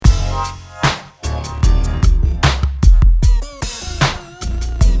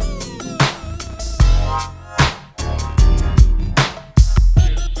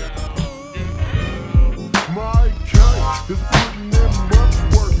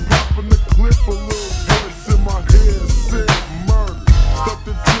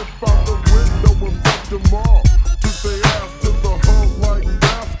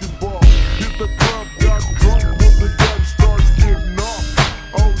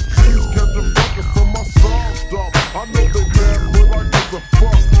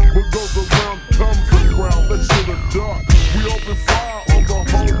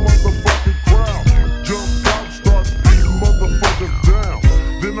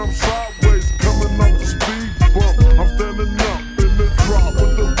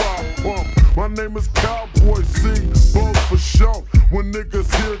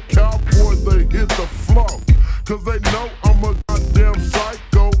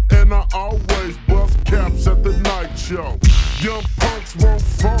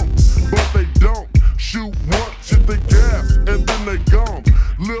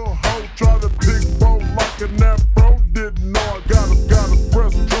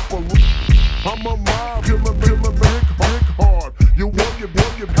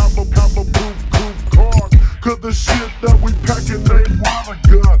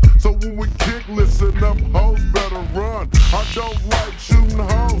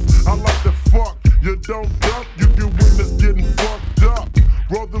don't duck, you can witness getting fucked up.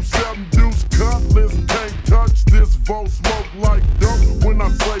 Roll them 7 deuce cutlass, can't touch this. Vote smoke like dope when I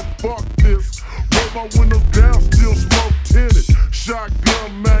say fuck this. Roll my windows down, still smoke tinted.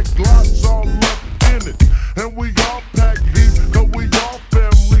 Shotgun, Mac, Glocks all up in it. And we all pack heat, cause we all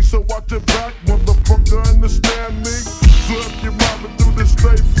family. So watch your back, motherfucker, understand me? So if you're mobbing through this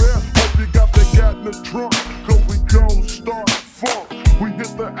state fair, hope you got that cat in the trunk, cause we gon' start funk. We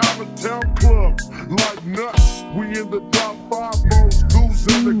hit the out-of-town club like nuts. We in the top 5 most schools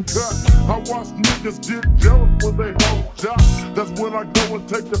in the cut. I watch niggas get jealous when they hold shots. That's when I go and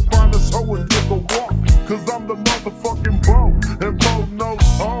take the finest hoe and take a walk. Cause I'm the motherfucking Bo, and Bo knows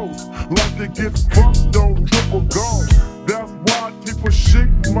hoes like to get fucked on triple gold. That's why I keep a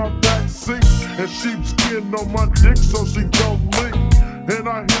sheet in my back seat and sheepskin on my dick so she don't leak. And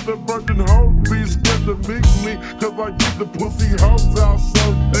I hear the virgin hoes be scared to meet me, cause I keep the pussy hoes out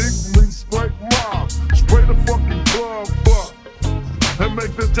so deeply. Straight mob, spray the fucking club up, and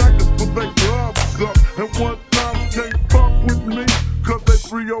make the jackets put their gloves up. And one time can't fuck with me, cause they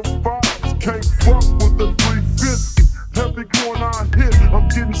 305s can't fuck with the 350. Every corner I hit, I'm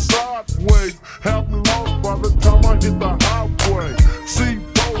getting sideways. Haven't lost by the time I hit the highway. See,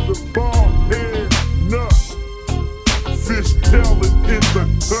 the ball head nut, fish tailing in the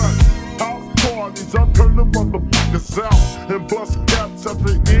cut. House parties, I turn the motherfuckers out and bust caps at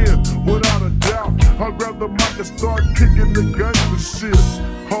the end, without a doubt. I grab the mic and start kicking the gangster shit.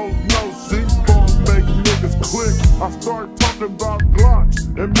 Hold no C-phone, make niggas click. I start talking about Glocks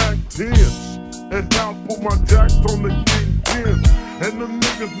and Mac 10s, and now I put my jacks on the kingpin. And them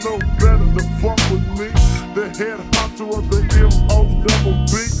niggas know better to fuck with me. The head honcho of the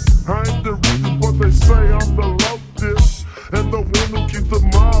M.O.double-B. I ain't the reason, but they say I'm the low-diss, and the one who keeps the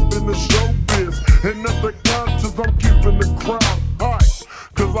mob in the showbiz. And at the concerts, I'm keeping the crowd hype,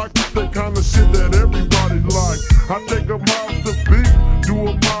 cause I keep that kind of shit that everybody like. I take a miles to beat, do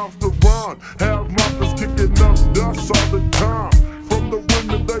a miles to rhyme, have moppers kicking up dust all the time. From the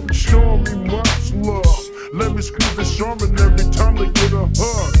women, they be showing me much love. Let me squeeze the Sherman every time they get a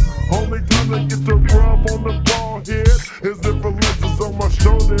hug. Only time they get to rub on the bald head is if a lens is on my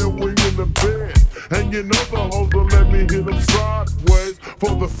shoulder and we in the bed. And you know the hoes will let me hit them sideways,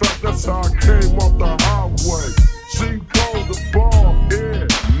 for the fact that's how I came off the highway.